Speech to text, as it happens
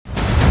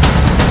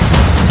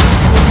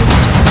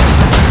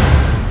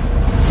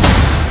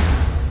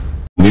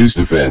News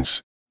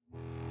Defense.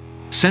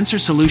 Sensor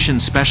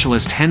Solutions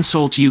Specialist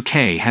HENSOLDT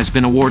UK has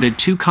been awarded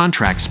 2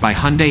 contracts by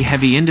Hyundai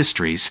Heavy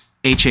Industries,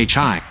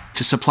 HHI,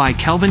 to supply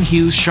Kelvin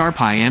Hughes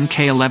SharpEye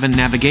Mk11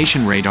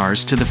 navigation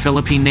radars to the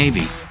Philippine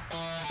Navy.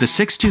 The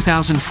 6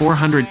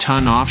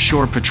 2,400-ton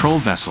offshore patrol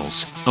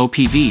vessels,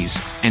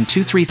 OPVs, and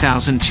 2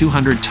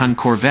 3,200-ton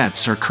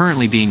corvettes are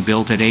currently being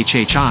built at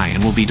HHI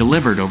and will be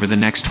delivered over the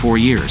next 4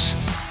 years.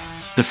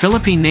 The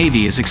Philippine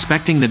Navy is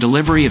expecting the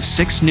delivery of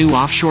 6 new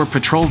offshore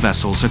patrol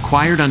vessels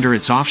acquired under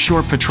its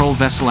Offshore Patrol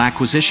Vessel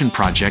Acquisition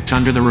Project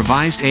under the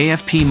revised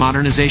AFP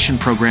Modernization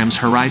Program's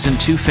Horizon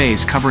 2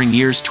 phase covering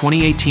years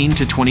 2018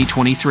 to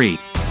 2023.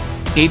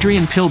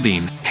 Adrian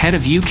Pilbeam, head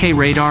of UK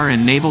Radar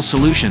and Naval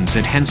Solutions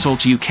at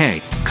HENSOLDT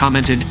UK,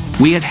 commented,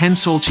 "We at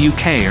HENSOLDT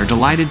UK are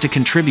delighted to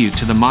contribute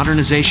to the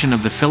modernization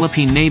of the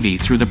Philippine Navy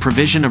through the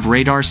provision of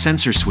radar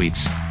sensor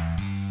suites.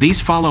 These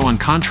follow-on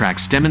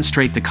contracts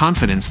demonstrate the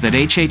confidence that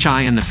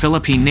HHI and the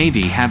Philippine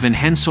Navy have in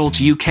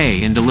HENSOLDT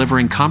UK in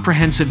delivering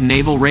comprehensive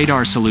naval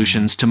radar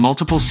solutions to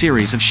multiple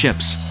series of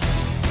ships."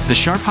 The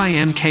SharpEye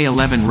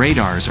Mk11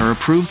 radars are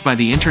approved by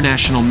the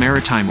International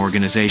Maritime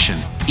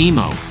Organization,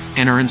 IMO,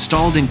 and are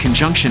installed in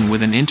conjunction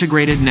with an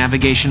integrated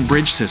navigation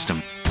bridge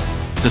system.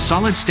 The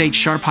solid-state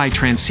SharpEye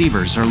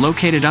transceivers are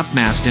located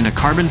upmast in a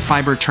carbon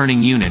fiber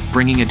turning unit,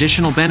 bringing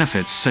additional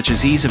benefits such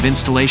as ease of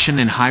installation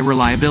and high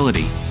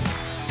reliability.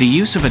 The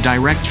use of a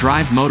direct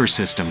drive motor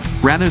system,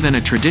 rather than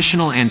a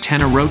traditional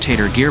antenna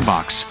rotator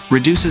gearbox,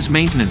 reduces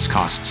maintenance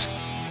costs.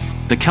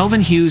 The Kelvin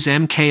Hughes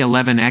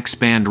Mk11 X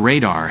band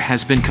radar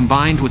has been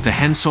combined with the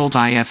HENSOLDT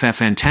IFF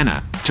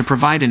antenna to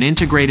provide an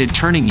integrated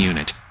turning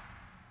unit,